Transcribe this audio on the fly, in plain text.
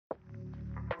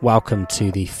Welcome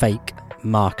to the Fake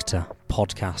Marketer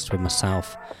podcast with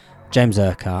myself, James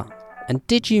Urquhart. And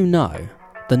did you know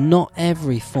that not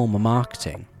every form of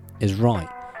marketing is right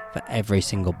for every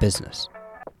single business?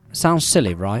 Sounds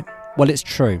silly, right? Well, it's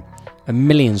true. And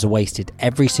millions are wasted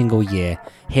every single year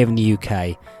here in the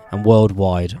UK and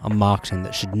worldwide on marketing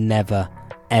that should never,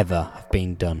 ever have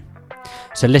been done.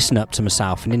 So listen up to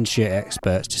myself and industry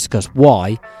experts discuss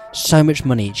why so much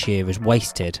money each year is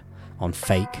wasted on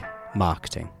fake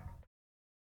marketing.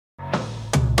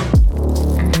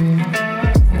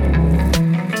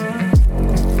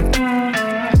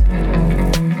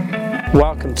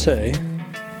 Welcome to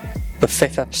the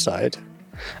 5th episode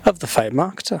of The Fake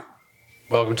Marketer.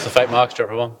 Welcome to The Fake Marketer,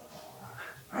 everyone.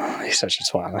 Oh, he's such a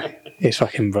twat, mate. He's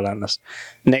fucking relentless.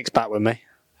 Nick's back with me.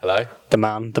 Hello. The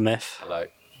man, the myth. Hello.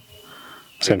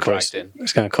 It's going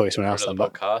to call you someone else.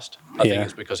 Another podcast. I think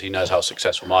it's because he knows how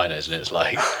successful mine is, and it's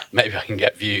like, maybe I can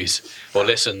get views or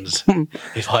listens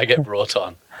if I get brought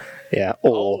on. Yeah,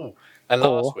 And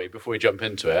last week, before we jump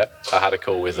into it, I had a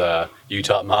call with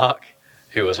Utah Mark,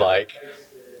 who was like,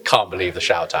 can't believe the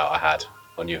shout out I had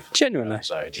on your genuinely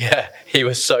episode. Yeah, he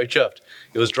was so chuffed.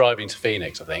 He was driving to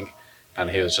Phoenix, I think, and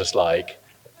he was just like,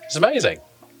 it's amazing.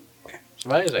 It's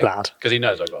amazing. Lad. Because he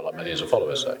knows I've got like millions of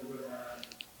followers, so.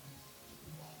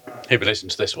 He'll be listening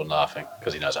to this one laughing,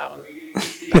 because he knows I haven't.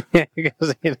 Yeah,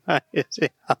 because he knows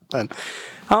it happened.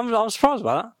 I'm surprised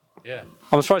about that. Yeah.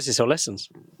 I'm surprised he still listens.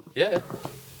 Yeah.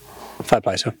 Fair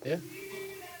play to him. Yeah.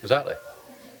 Exactly.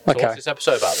 So Okay. what's this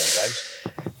episode about then, James?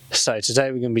 So today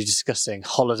we're going to be discussing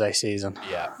holiday season.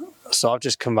 Yeah. So I've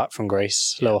just come back from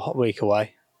Greece, a little week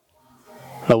away.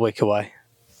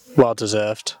 Well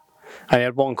deserved. I only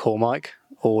had one call, Mike,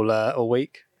 all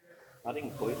week. I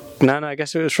didn't call you. No,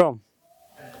 guess who it was from?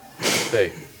 Who?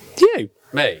 You.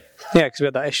 Me? Yeah, because we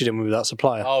had that issue, didn't we, with that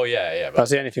supplier. Oh, yeah. But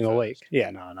That's the only thing all week.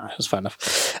 Yeah, no, that's fair enough.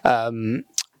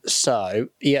 So,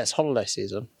 yes, holiday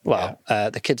season. Well,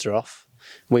 the kids are off.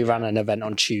 We ran an event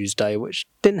on Tuesday, which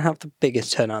didn't have the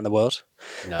biggest turnout in the world.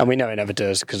 No. And we know it never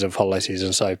does because of holiday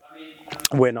season, so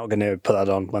we're not going to put that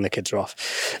on when the kids are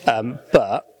off.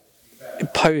 But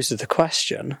it poses the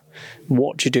question,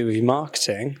 what do you do with your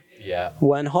marketing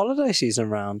when holiday season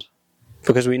round?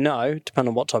 Because we know, depending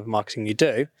on what type of marketing you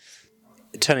do,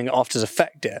 turning it off does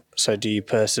affect it. So do you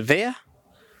persevere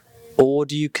or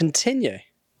do you continue?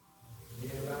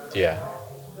 Yeah.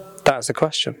 That's the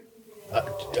question.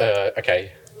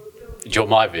 Okay. Do you want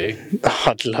my view?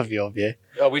 I'd love your view.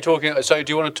 Are we talking, so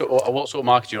do you want to talk, what sort of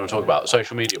marketing do you want to talk about?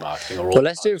 Social media marketing or all? Well,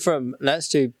 let's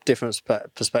do different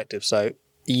perspectives. So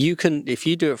you can, if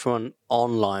you do it from an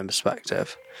online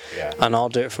perspective, and I'll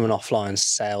do it from an offline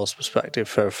sales perspective.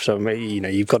 So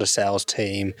you've got a sales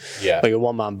team, or your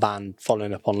one-man band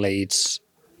following up on leads.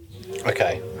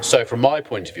 Okay, so from my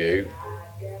point of view,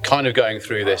 kind of going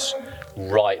through this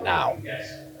right now,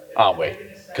 aren't we?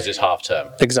 Because it's half term.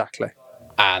 Exactly.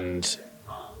 And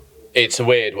it's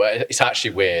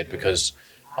actually weird because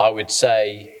I would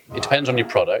say it depends on your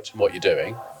product and what you're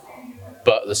doing.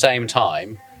 But at the same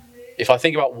time, if I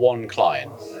think about one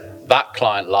client, that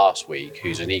client last week,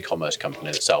 who's an e-commerce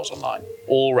company that sells online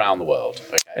all around the world.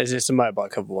 Okay? Is this a mobile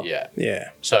cover one? Yeah.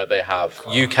 So they have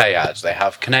UK ads, they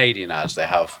have Canadian ads, they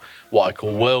have what I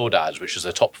call world ads, which is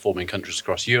the top performing countries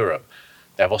across Europe.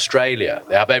 They have Australia,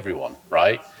 they have everyone,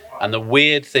 right? And the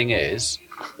weird thing is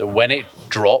that when it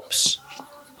drops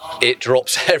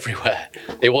everywhere.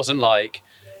 It wasn't like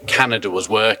Canada was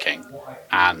working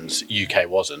and UK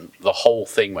wasn't. The whole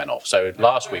thing went off. So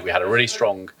last week we had a really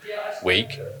strong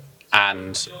week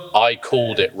and I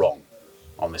called it wrong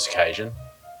on this occasion.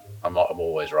 I'm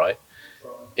always right.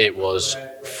 It was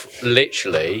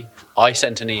literally, I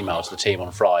sent an email to the team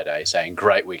on Friday saying,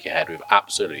 great week ahead, we've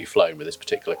absolutely flown with this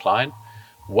particular client.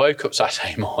 Woke up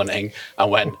Saturday morning and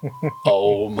went,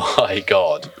 oh my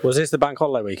God. Was this the bank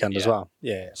holiday weekend as well?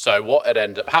 Yeah. So what had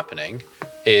ended up happening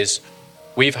is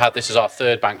this is our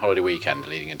third bank holiday weekend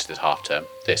leading into this half term,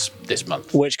 this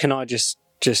month. Which can I just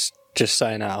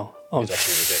say now, I'm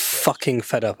fucking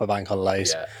fed up of bank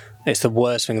holidays. Yeah. It's the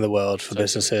worst thing in the world for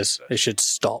businesses. It should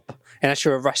stop. Unless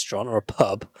you're a restaurant or a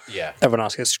pub, everyone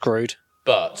else gets screwed.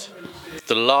 But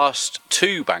the last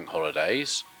two bank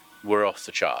holidays were off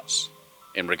the charts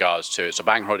in regards to it's a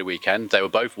bank holiday weekend. They were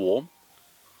both warm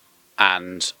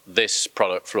and this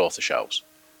product flew off the shelves.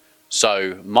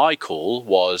 So my call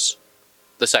was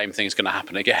the same thing's going to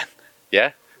happen again.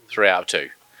 3 out of 2.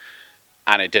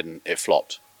 And it didn't. It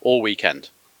flopped all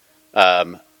weekend.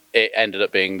 It ended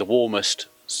up being the warmest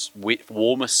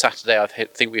Saturday I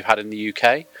think we've had in the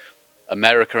UK.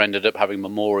 America ended up having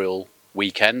Memorial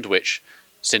Weekend, which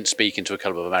since speaking to a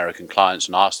couple of American clients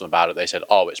and asked them about it, they said,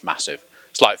 oh, it's massive.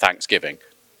 It's like Thanksgiving.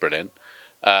 brilliant.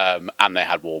 And they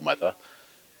had warm weather.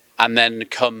 And then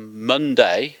come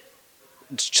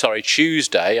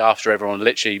Tuesday, after everyone,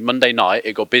 literally Monday night,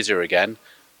 it got busier again.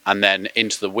 And then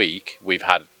into the week, we've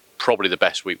had probably the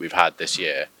best week we've had this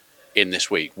year in this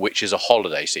week, which is a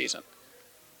holiday season.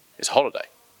 It's a holiday.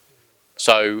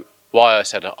 So why I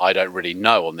said I don't really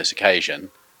know on this occasion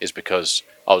is because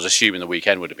I was assuming the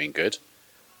weekend would have been good.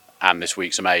 And this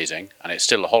week's amazing. And it's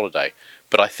still a holiday.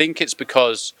 But I think it's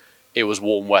because it was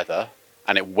warm weather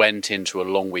and it went into a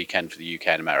long weekend for the UK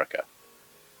and America.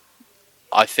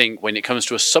 I think when it comes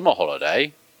to a summer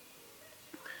holiday,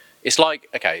 it's like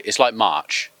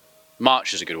March.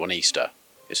 March is a good one, Easter.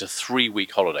 It's a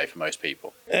 3-week holiday for most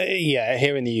people. Yeah,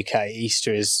 here in the UK,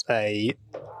 Easter is a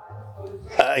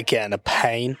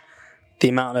pain. The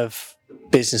amount of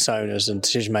business owners and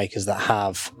decision makers that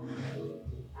have,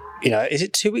 is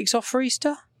it 2 weeks off for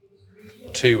Easter?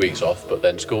 2 weeks off, but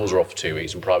then schools are off for 2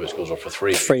 weeks and private schools are off for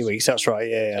 3 weeks. 3 weeks, that's right,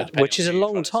 yeah. So which is a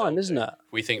long time, isn't it?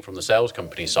 We think from the sales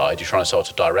company side, you're trying to sell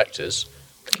to directors.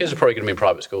 The kids are probably going to be in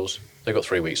private schools. They've got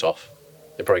 3 weeks off.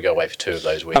 They probably go away for 2 of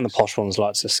those weeks. And the posh ones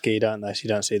like to ski, don't they? So you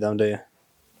don't see them, do you?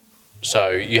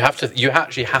 So you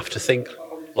actually have to think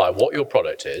like what your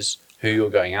product is, who you're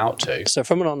going out to. So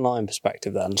from an online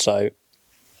perspective then, so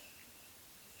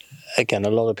again, a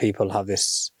lot of people have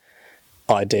this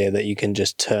idea that you can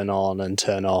just turn on and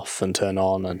turn off and turn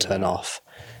on and turn off.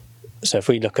 So if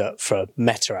we look at for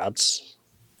Meta ads,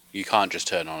 you can't just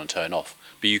turn on and turn off,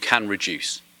 but you can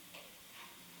reduce.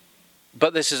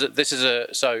 But this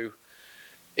is so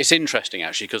it's interesting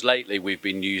actually because lately we've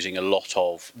been using a lot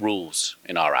of rules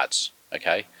in our ads.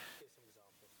 Okay,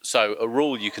 so a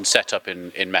rule you can set up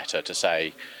in Meta to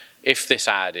say if this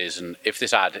ad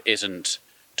isn't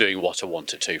doing what I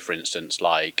want it to, for instance,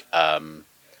 like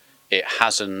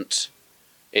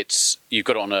you've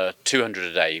got it on a 200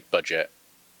 a day budget.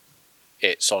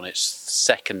 It's on its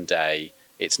second day.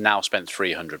 It's now spent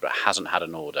 300, but hasn't had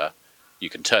an order. You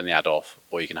can turn the ad off,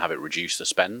 or you can have it reduce the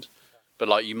spend. But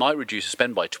like you might reduce the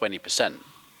spend by 20%.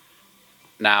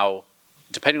 Now,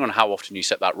 depending on how often you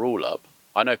set that rule up,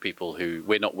 I know people who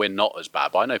we're not as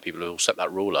bad, but I know people who will set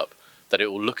that rule up that it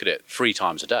will look at it 3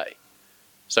 times a day.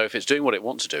 So if it's doing what it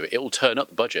wants to do, it will turn up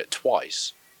the budget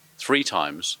twice, 3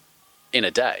 times in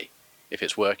a day if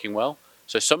it's working well.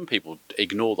 So some people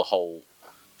ignore the whole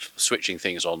switching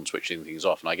things on, switching things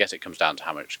off, and I guess it comes down to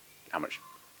how much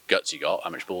guts you got, how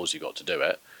much balls you got to do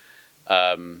it.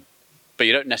 But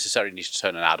you don't necessarily need to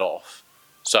turn an ad off.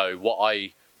 So what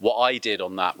I did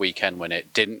on that weekend when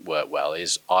it didn't work well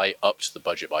is I upped the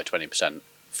budget by 20%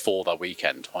 for the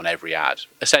weekend on every ad.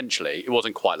 Essentially, it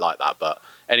wasn't quite like that, but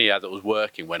any ad that was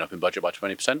working went up in budget by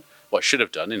 20%. What I should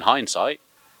have done in hindsight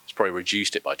is probably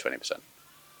reduced it by 20%.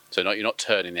 So you're not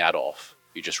turning the ad off,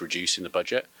 you're just reducing the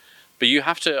budget. But you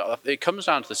have to, it comes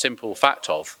down to the simple fact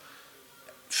of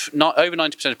not over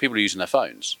 90% of people are using their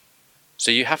phones.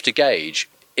 So you have to gauge,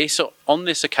 on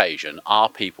this occasion, are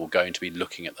people going to be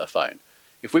looking at their phone?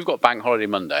 If we've got Bank Holiday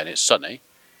Monday and it's sunny,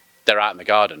 they're out in the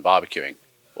garden barbecuing,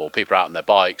 or people are out on their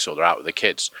bikes, or they're out with the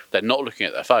kids. They're not looking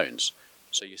at their phones.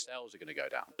 So your sales are going to go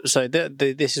down. So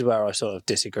this is where I sort of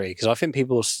disagree, because I think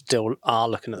people still are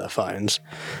looking at their phones,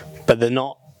 but they're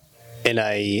not in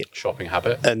a shopping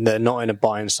habit, and they're not in a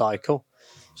buying cycle.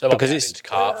 So because it's into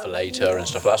cart for later and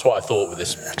stuff. That's what I thought with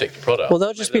this particular product. Well,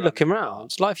 they'll just be looking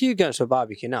around. Like if you go to a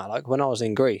barbecue now, like when I was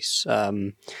in Greece,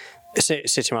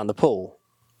 sitting around the pool,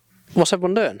 what's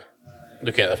everyone doing?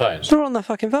 Looking at their phones. They're on their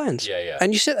fucking phones. Yeah.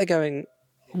 And you sit there going,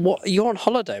 "What? You're on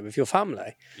holiday with your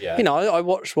family." Yeah. I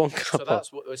watched one couple.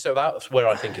 So that's where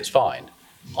I think it's fine.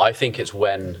 I think it's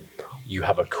when you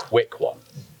have a quick one.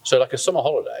 So like a summer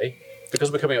holiday. Because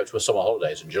we're coming up to a summer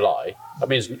holidays in July,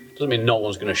 doesn't mean no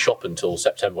one's going to shop until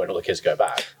September when all the kids go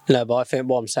back. No, but I think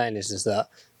what I'm saying is that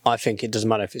I think it doesn't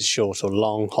matter if it's short or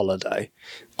long holiday.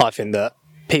 I think that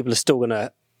people are still going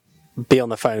to be on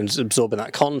their phones absorbing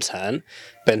that content,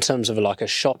 but in terms of like a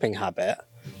shopping habit,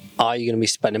 are you going to be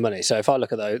spending money? So if I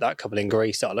look at that couple in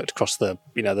Greece that I looked across the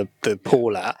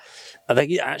pool at, are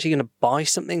they actually going to buy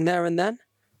something there and then?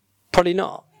 Probably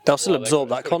not. They'll still absorb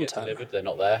that content. They're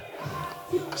not there.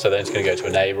 So then it's going to go to a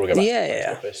neighbour or go back to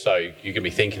the office. So you can be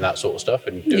thinking that sort of stuff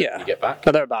and do it when you get back.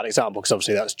 But they're a bad example because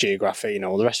obviously that's geography,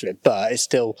 all the rest of it. But it's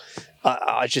still,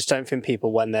 I just don't think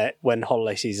people when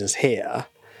holiday season's here,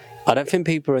 I don't think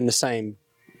people are in the same.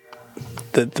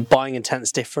 The buying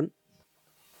intent's different.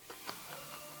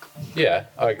 Yeah,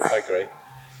 I agree.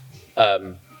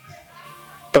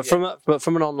 But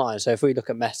from an online, so if we look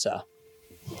at Meta,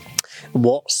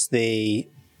 what's the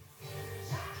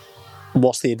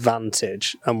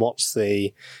advantage and what's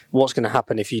going to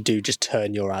happen if you do just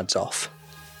turn your ads off?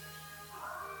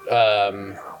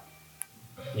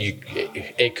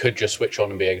 it could just switch on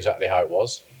and be exactly how it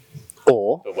was.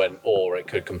 Or Or it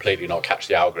could completely not catch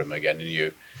the algorithm again.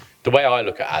 And the way I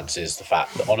look at ads is the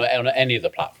fact that on any of the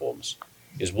platforms,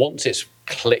 is once it's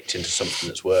clicked into something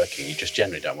that's working, you just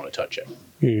generally don't want to touch it.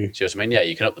 See what I mean? Yeah,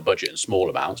 you can up the budget in small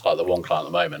amounts, like the one client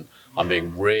at the moment. I'm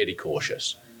being really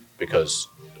cautious because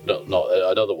not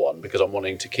another one, because I'm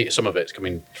wanting to keep some of it's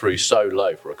coming through so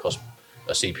low for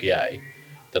a CPA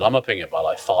that I'm upping it by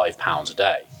like £5 a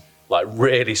day. Like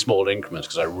really small increments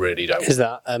because I really don't. Is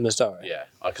that Emma's Diary? Yeah,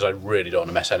 because I really don't want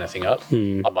to mess anything up.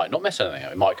 I might not mess anything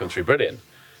up. It might come through brilliant,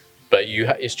 but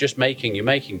it's just you're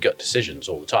making gut decisions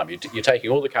all the time. You're taking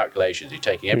all the calculations, you're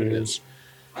taking everything that's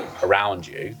around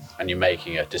you, and you're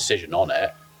making a decision on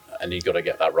it, and you've got to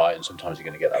get that right. And sometimes you're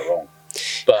going to get that wrong.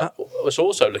 But it's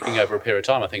also looking over a period of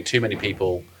time. I think too many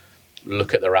people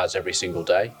look at their ads every single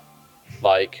day.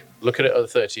 Like look at it at a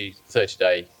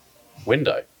 30-day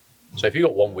window. So if you've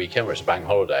got one weekend where it's a bank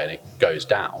holiday and it goes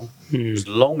down, as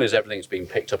long as everything's being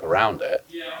picked up around it,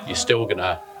 you're still going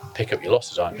to pick up your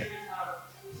losses, aren't you?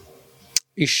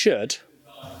 You should.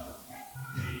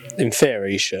 In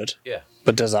theory, you should. Yeah.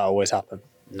 But does that always happen?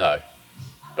 No.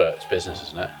 But it's business,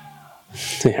 isn't it?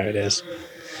 Yeah, it is.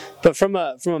 But from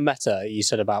a meta, you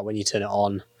said about when you turn it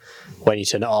on, when you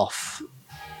turn it off,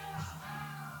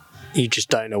 you just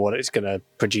don't know what it's going to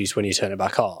produce when you turn it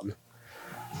back on.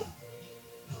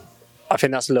 I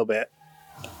think that's a little bit.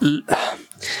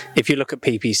 If you look at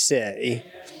PPC,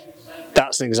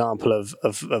 that's an example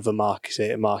of a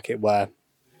market where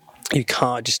you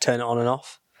can't just turn it on and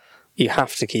off. You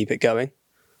have to keep it going.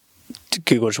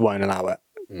 Google just won't allow it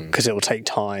because it will take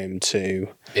time to.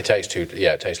 It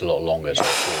takes a lot longer to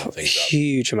form things up.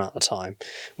 Huge amount of time.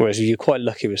 Whereas you're quite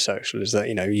lucky with social is that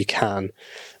you can,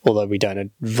 although we don't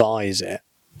advise it,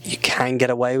 you can get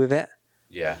away with it.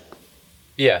 Yeah.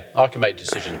 Yeah, I can make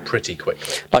decisions pretty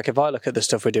quickly. Like if I look at the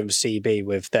stuff we're doing with CB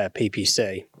with their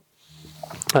PPC,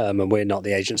 and we're not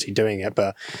the agency doing it,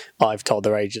 but I've told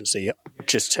their agency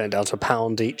just turn down to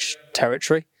 £1 each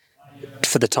territory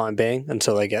for the time being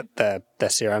until they get their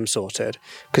CRM sorted,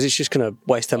 because it's just going to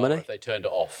waste their money. If they turned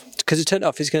it off. Because it turned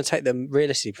off, it's going to take them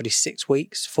realistically probably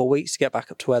 4 weeks to get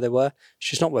back up to where they were. It's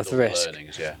just not worth the risk.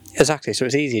 Earnings, yeah. Exactly. So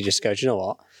it's easier just to go, do you know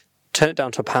what? Turn it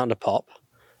down to £1 a pop.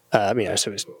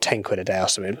 So it's £10 a day or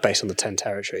something based on the 10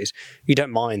 territories. You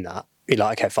don't mind that. You're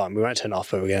like, okay, fine, we won't turn it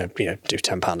off, but we're going to do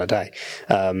 £10 a day.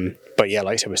 But yeah,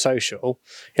 like I said, with social,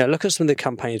 look at some of the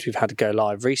campaigns we've had to go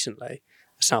live recently.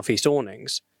 Southeast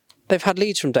Awnings, they've had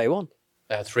leads from day one.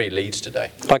 They had 3 leads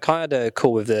today. Like I had a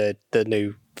call with the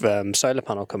new solar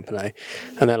panel company,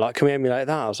 and they're like, can we emulate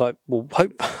that? I was like, well,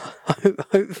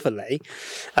 hopefully.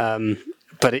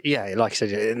 But like I said,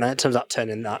 it turns out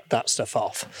turning that stuff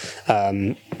off.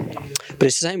 But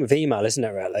it's the same with email, isn't it?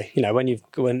 Really,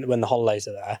 when the holidays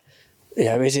are there,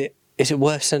 is it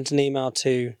worth sending an email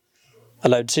to a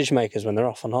load of decision makers when they're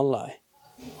off on holiday?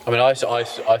 I mean, I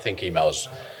think email's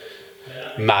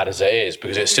mad as it is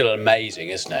because it's still amazing,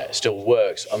 isn't it? It still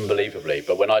works unbelievably.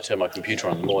 But when I turn my computer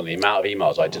on in the morning, the amount of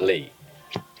emails I delete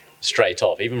straight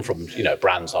off, even from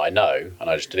brands that I know, and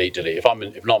I just delete. If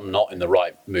I'm not in the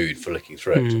right mood for looking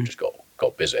through it, 'cause I've just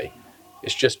got busy,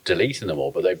 it's just deleting them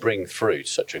all. But they bring through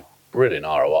such a brilliant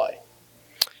ROI.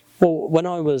 Well, when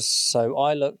you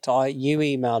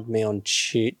emailed me on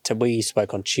Tuesday. We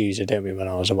spoke on Tuesday, didn't we? When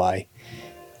I was away,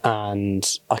 and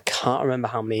I can't remember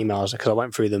how many emails because I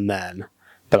went through them then,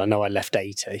 but I know I left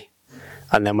 80,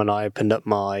 and then when I opened up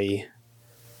my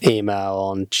email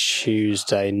on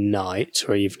Tuesday night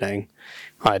or evening,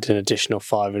 I had an additional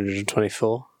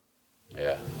 524.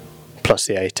 Yeah. Plus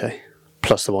the 80,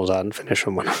 plus the ones I hadn't finished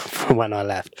from when I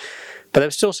left. But there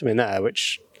was still something there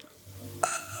which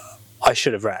I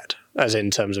should have read, as in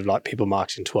terms of like people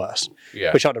marketing to us,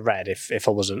 which I'd have read if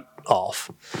I wasn't off.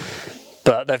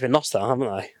 But they've been lost there,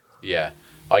 haven't they? Yeah.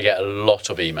 I get a lot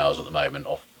of emails at the moment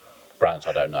off brands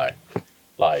I don't know.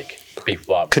 Like people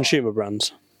buying consumer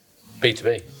brands.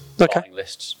 B2B. Okay. Buying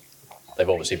lists. They've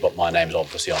obviously got my name's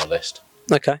obviously on a list.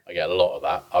 Okay. I get a lot of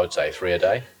that. I would say 3 a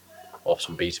day off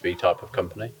some B2B type of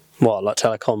company. What, like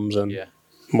telecoms and? Yeah.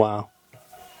 Wow.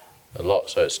 A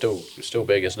lot. So it's still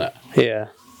big, isn't it? Yeah.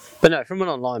 But no, from an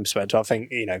online perspective, I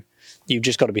think, you've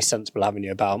just got to be sensible, haven't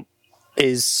you, about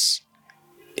is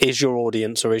your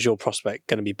audience or is your prospect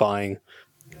going to be buying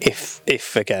if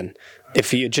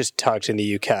you're just targeting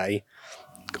the UK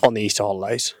on the Easter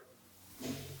holidays?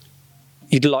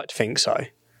 You'd like to think so,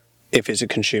 if it's a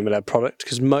consumer-led product,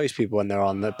 because most people, when they're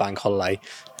on the bank holiday,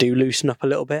 do loosen up a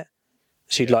little bit.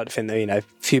 So you'd like to think that, a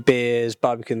few beers,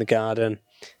 barbecue in the garden,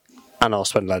 and I'll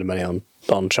spend a load of money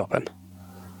on shopping.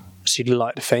 So you'd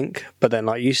like to think, but then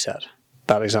like you said,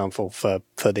 that example for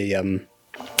the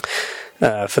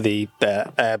for the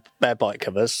air bike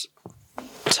covers.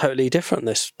 Totally different.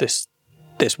 This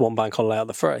one bank holiday out of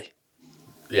the three.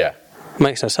 Yeah.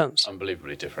 Makes no sense.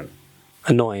 Unbelievably different.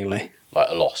 Annoyingly. Like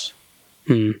a loss.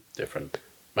 Different.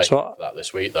 Making up for that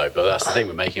this week, though. But that's the thing,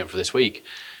 we're making it for this week,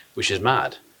 which is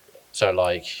mad. So,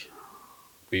 like,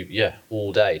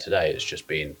 all day today, it's just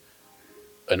been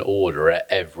an order at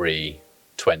every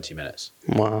 20 minutes.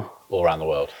 Wow. All around the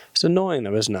world. It's annoying,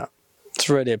 though, isn't it? It's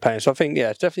really a pain. So I think,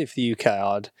 definitely for the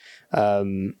UK,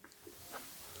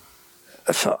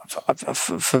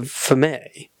 for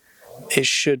me, it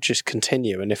should just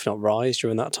continue, and if not rise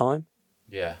during that time.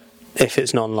 Yeah. If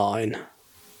it's an online,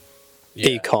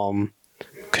 e-com,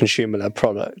 consumer-led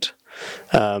product.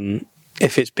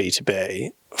 If it's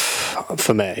B2B,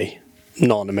 for me,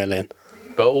 not in a million.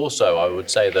 But also, I would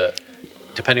say that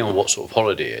depending on what sort of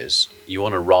holiday it is, you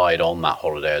want to ride on that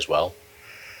holiday as well.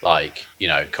 Like,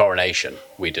 Coronation,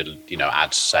 we did,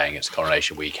 ads saying it's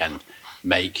Coronation weekend.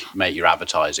 Make your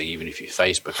advertising, even if you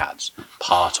Facebook ads,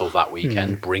 part of that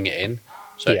weekend. Bring it in,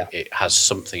 so it has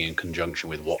something in conjunction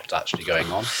with what's actually going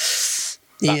on.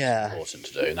 That's important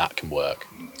to do, and that can work.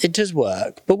 It does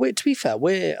work, but to be fair,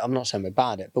 I'm not saying we're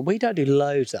bad at it, but we don't do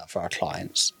loads of that for our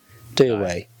clients, do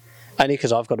we? Only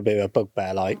because I've got a bit of a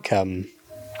bugbear, like,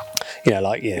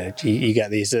 you get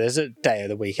these. There's a day of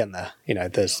the week, isn't there?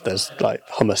 There's like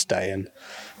Hummus Day and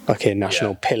fucking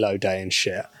National Pillow Day and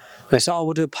shit. And they say,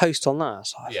 we'll do a post on that.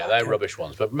 So they're rubbish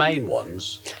ones, but main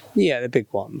ones. Yeah, the big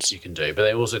ones you can do, but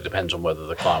it also depends on whether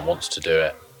the client wants to do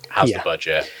it. Has the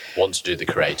budget, wants to do the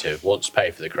creative, wants to pay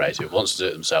for the creative, wants to do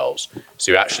it themselves.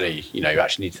 So you actually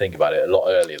need to think about it a lot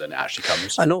earlier than it actually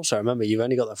comes. And also, remember, you've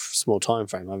only got the small time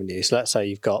frame, haven't you? So let's say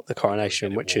you've got the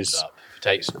Coronation, which is... If it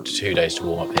takes 2 days to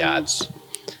warm up the ads,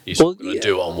 you're going to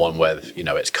do it on one where,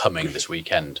 it's coming this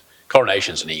weekend.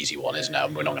 Coronation's an easy one, isn't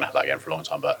it? We're not going to have that again for a long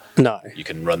time, but you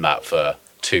can run that for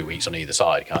 2 weeks on either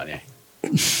side, can't you?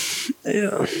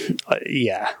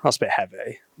 Yeah, that's a bit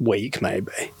heavy. Week,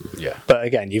 maybe. Yeah. But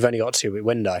again, you've only got a 2 week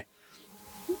window.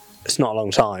 It's not a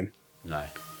long time. No.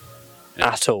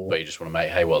 At all. But you just want to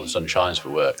make, the sun shines if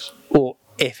it works. Or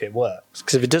if it works.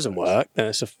 Because if it doesn't work, then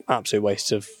it's an absolute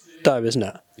waste of dough, isn't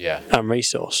it? Yeah. And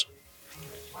resource.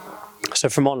 So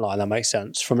from online, that makes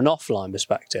sense. From an offline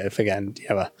perspective, again, you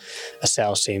have a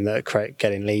sales team that are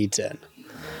getting leads in.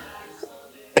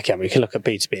 Again, we can look at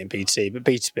B2B and B2C, but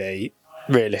B2B,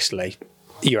 realistically,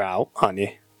 you're out, aren't you?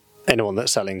 Anyone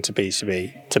that's selling to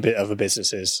B2B, to other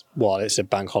businesses, while it's a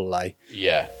bank holiday.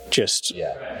 Yeah.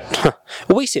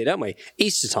 Well, we see it, don't we?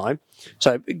 Easter time.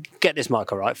 So get this,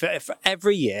 Michael, right? For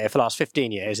every year, for the last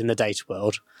 15 years in the data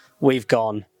world, we've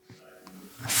gone,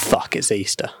 fuck, it's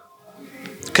Easter.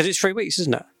 Because it's 3 weeks,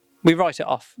 isn't it? We write it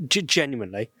off,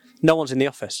 genuinely. No one's in the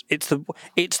office. It's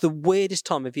the weirdest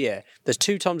time of year. There's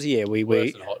 2 times a year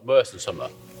worse than summer.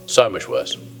 So much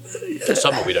worse. In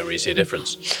summer, we don't really see a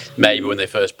difference. Maybe when they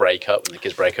first break up, when the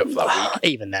kids break up for that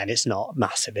week. Even then, it's not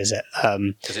massive, is it?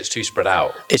 Because it's too spread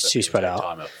out. It's too spread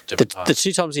out. The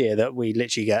 2 times a year that we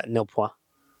literally get nil point: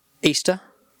 Easter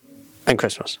and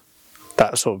Christmas.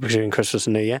 That's sort of between Christmas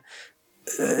and New Year.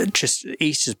 Just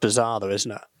Easter's bizarre, though,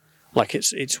 isn't it? Like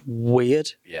it's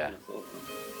weird. Yeah.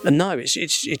 No, it's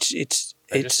just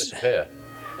disappear.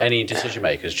 Any decision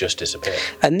makers just disappear.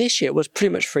 And this year was pretty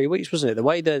much 3 weeks, wasn't it?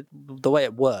 The way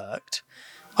it worked,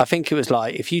 I think it was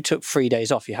like if you took 3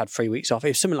 days off, you had 3 weeks off. It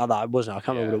was something like that, wasn't it? I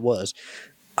can't remember what it was.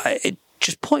 It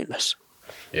just pointless.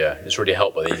 Yeah, it's really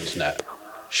helped by the internet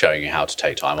showing you how to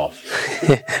take time off.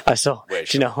 I saw.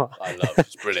 Which do you know what? I love.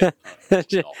 It's brilliant.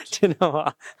 do you know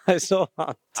what? I saw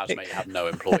that. How to make you have no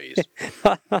employees.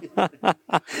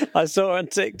 I saw on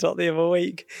TikTok the other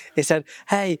week. It said,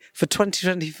 "Hey, for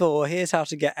 2024, here's how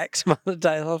to get X amount of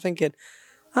days." I was thinking,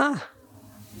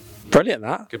 brilliant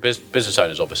that. Good business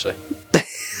owners, obviously.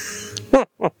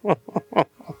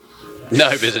 No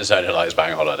business owner likes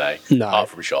bank holiday. No. Apart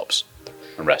from shops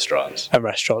and restaurants. And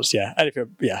restaurants, anything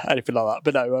like that.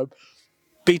 But no,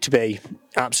 B2B,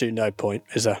 absolutely no point,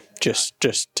 is there?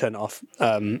 Just turn it off.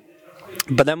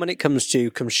 But then when it comes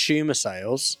to consumer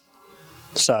sales,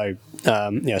 so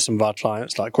some of our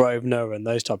clients like Grosvenor and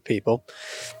those type of people,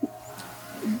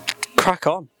 crack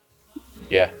on.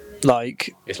 Yeah.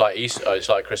 Like it's like Easter, it's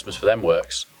like Christmas for them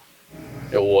works.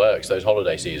 It all works. Those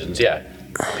holiday seasons,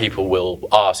 people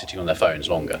are sitting on their phones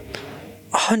longer.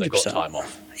 100%. They've got time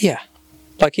off. Yeah.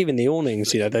 Like even the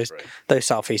awnings, those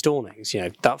Southeast awnings,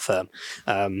 that firm.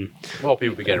 Well,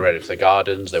 people be getting ready for their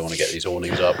gardens. They want to get these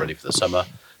awnings up, ready for the summer.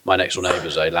 My next door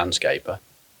neighbour's a landscaper.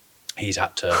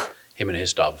 Him and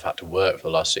his staff have had to work for the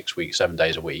last 6 weeks, 7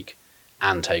 days a week,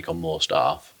 and take on more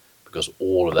staff because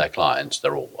all of their clients,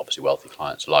 they're all obviously wealthy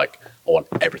clients, are like, I want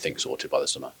everything sorted by the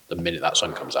summer. The minute that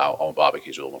sun comes out, I want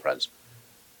barbecues with all my friends.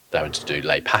 They're having to do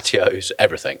lay patios,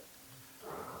 everything.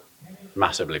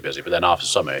 Massively busy, but then after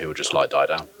summer, it will just like die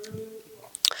down.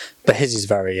 But his is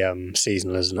very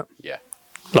seasonal, isn't it? Yeah.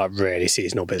 Like really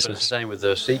seasonal But it's business. the same with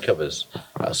the seat covers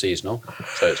that are seasonal.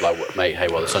 So it's like, mate, hey,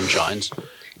 while the sun shines.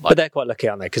 But they're quite lucky,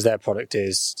 aren't they? Because their product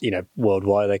is,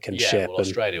 worldwide. They can Yeah, ship. well,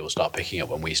 Australia will start picking up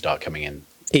when we start coming in.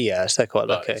 Yes, they're quite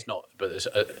But lucky. it's not. But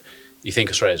you think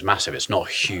Australia's massive? It's not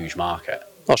a huge market.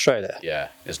 Australia? Yeah,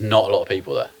 there's not a lot of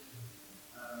people there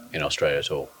in Australia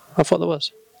at all. I thought there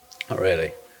was. Not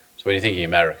really. So when you're thinking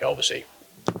America, obviously,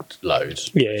 loads.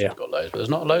 Yeah. You've got loads, but there's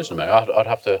not loads in America. I'd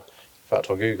have to, in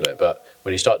fact, I'll Google it. But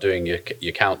when you start doing your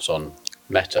counts on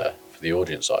Meta for the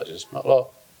audience sizes, not a lot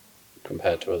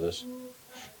compared to others.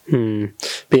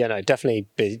 But yeah, no, definitely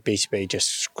B2B,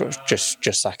 just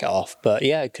sack it off. But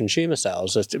yeah, consumer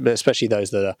sales, especially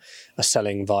those that are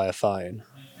selling via phone,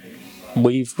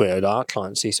 we've with our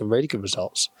clients see some really good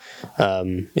results.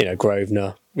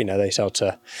 Grosvenor, they sell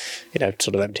to,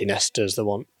 sort of empty nesters that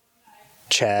want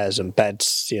chairs and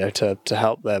beds, to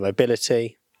help their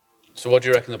mobility. So what do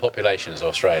you reckon the population is of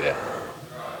Australia?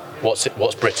 What's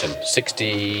Britain?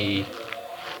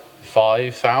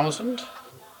 65,000?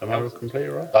 Am I completely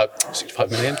right? 65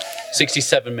 million?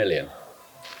 67 million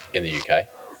in the UK.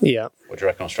 Yeah. What do you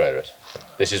reckon Australia is?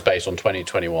 This is based on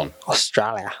 2021.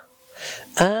 Australia.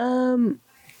 I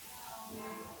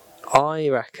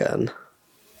reckon.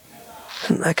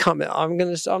 I can't be.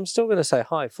 I'm still gonna say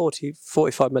high.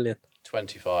 45 million.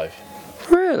 25.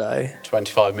 Really?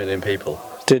 25 million people.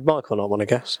 Did Michael not want to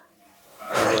guess?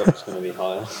 It's going to be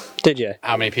higher. Did you?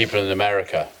 How many people in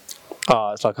America?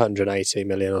 Oh, it's like 180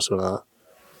 million or something like that.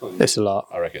 It's a lot.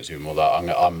 I reckon it's even more than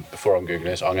that. Before I'm Googling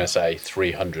this, I'm going to say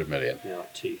 300 million. Yeah,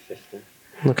 like 250.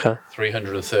 Okay.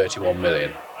 331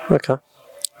 million. Okay.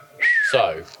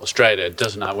 So, Australia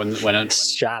doesn't have, when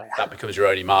Australia. that becomes your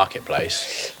only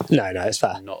marketplace, No, it's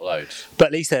fair. not loads. But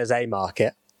at least there's a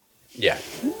market. Yeah.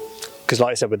 Because,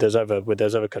 like I said, with those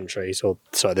other countries,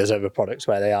 there's other products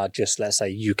where they are just, let's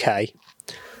say, UK.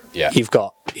 Yeah. You've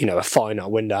got, a finite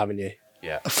window, haven't you?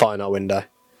 Yeah. A finite window.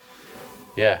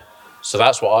 Yeah. So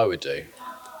that's what I would do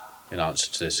in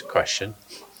answer to this question.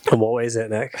 And what is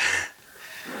it, Nick?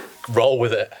 Roll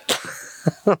with it.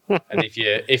 And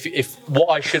if what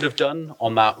I should have done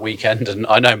on that weekend, and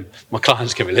I know my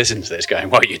client's going to be listening to this going,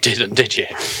 well, you didn't, did you?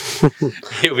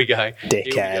 He'll be going,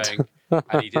 Dickhead.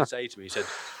 and he did say to me, he said,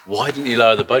 why didn't you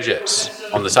lower the budgets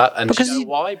on the Saturday? And do you know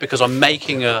why? Because I'm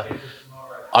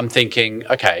thinking,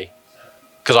 okay,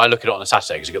 because I look at it on a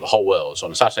Saturday, because you've got the whole world. So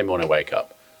on a Saturday morning, I wake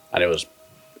up, and it was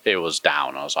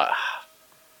down. I was like,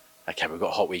 okay, we've got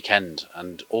a hot weekend,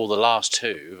 and all the last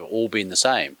two have all been the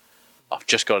same. I've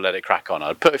just got to let it crack on.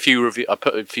 I put a few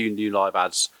new live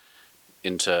ads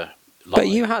into. But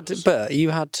you had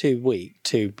 2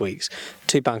 weeks,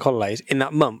 2 bank holidays in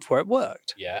that month where it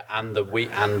worked. Yeah, and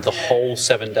the whole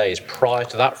 7 days prior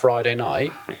to that Friday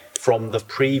night, from the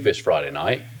previous Friday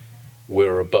night, we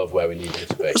were above where we needed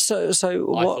to be. So I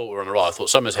thought we were on the right. I thought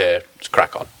summer's here, let's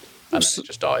crack on, and then it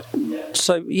just died.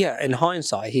 So yeah, in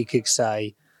hindsight, he could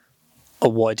say, "Oh,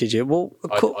 why did you?" Well,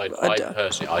 I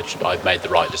personally, I made the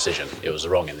right decision. It was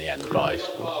wrong in the end, but it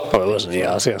wasn't. Yeah,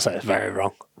 I was going to say it's very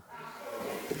wrong.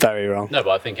 Very wrong. No,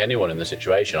 but I think anyone in the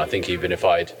situation, I think even if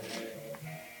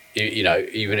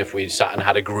even if we sat and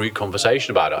had a group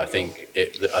conversation about it, I think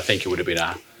it would have been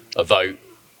a vote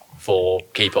for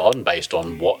keep it on based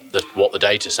on what the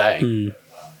data's saying.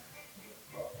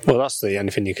 Well, that's the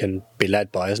only thing you can be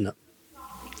led by, isn't it?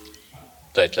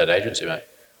 Data-led agency, mate.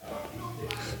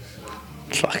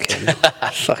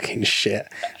 Fucking shit.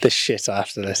 The shit I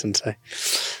have to listen to.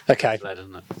 Okay. Data-led,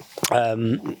 isn't it?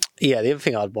 Yeah, the other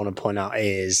thing I'd want to point out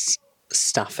is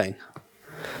staffing.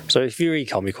 So if you're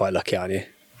e-com, you're quite lucky, aren't you?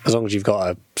 As long as you've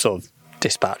got a sort of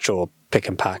dispatch or pick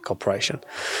and pack operation.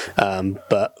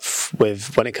 But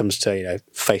when it comes to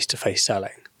face-to-face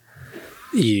selling,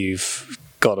 you've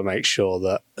got to make sure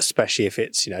that, especially if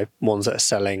it's ones that are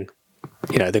selling,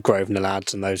 the Grosvenor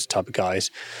lads and those type of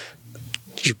guys,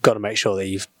 you've got to make sure that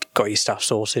you've got your staff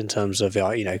sourced in terms of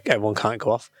everyone can't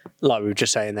go off. Like we were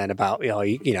just saying then about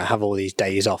have all these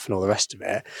days off and all the rest of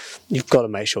it. You've got to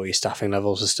make sure your staffing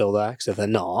levels are still there, because if they're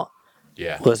not,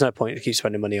 yeah, well, there's no point to keep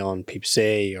spending money on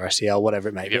PPC or SEL, whatever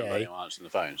it may be. You don't answer the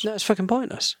phones. No, it's fucking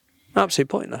pointless. Absolutely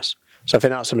pointless. So I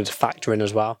think that's something to factor in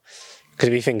as well. Because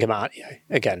if you think about,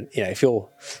 if you're,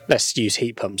 let's use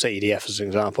heat pumps at EDF as an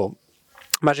example.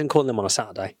 Imagine calling them on a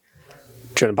Saturday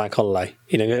during a bank holiday.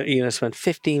 You're going to spend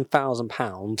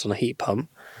 £15,000 on a heat pump,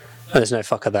 and there's no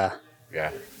fucker there.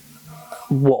 Yeah.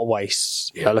 what a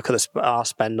waste. You know, look at our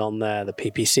spend on there, the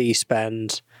PPC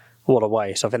spend. What a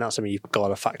waste. I think that's something you've got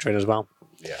to factor in as well.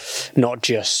 Yeah. Not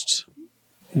just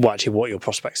what your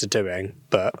prospects are doing,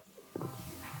 but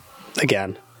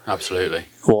again, Absolutely.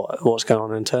 what's going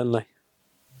on internally.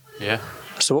 Yeah.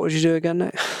 So what would you do again,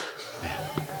 Nick?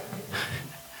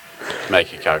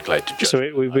 Make a calculated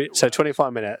judgment. So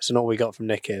 25 minutes, and all we got from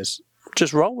Nick is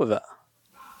just roll with it.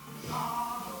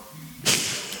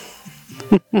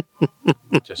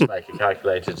 Just make a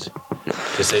calculated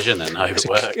decision and hope it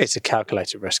works. It's a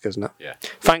calculated risk, isn't it? Yeah.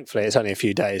 Thankfully, it's only a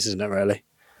few days, isn't it, really?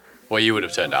 Well, you would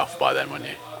have turned alpha by then, wouldn't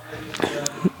you?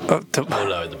 Or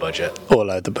lowered the budget. Or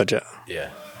load the budget.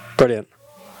 Yeah. Brilliant.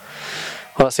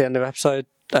 Well, that's the end of episode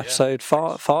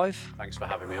five. Thanks for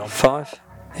having me on. 5.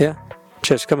 Yeah.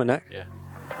 Cheers for coming, Nick. Yeah.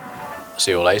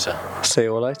 See you all later. See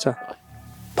you all later.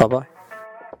 Bye-bye.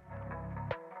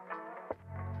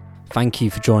 Thank you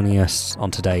for joining us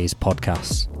on today's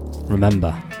podcast.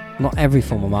 Remember, not every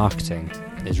form of marketing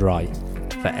is right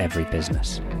for every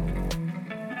business.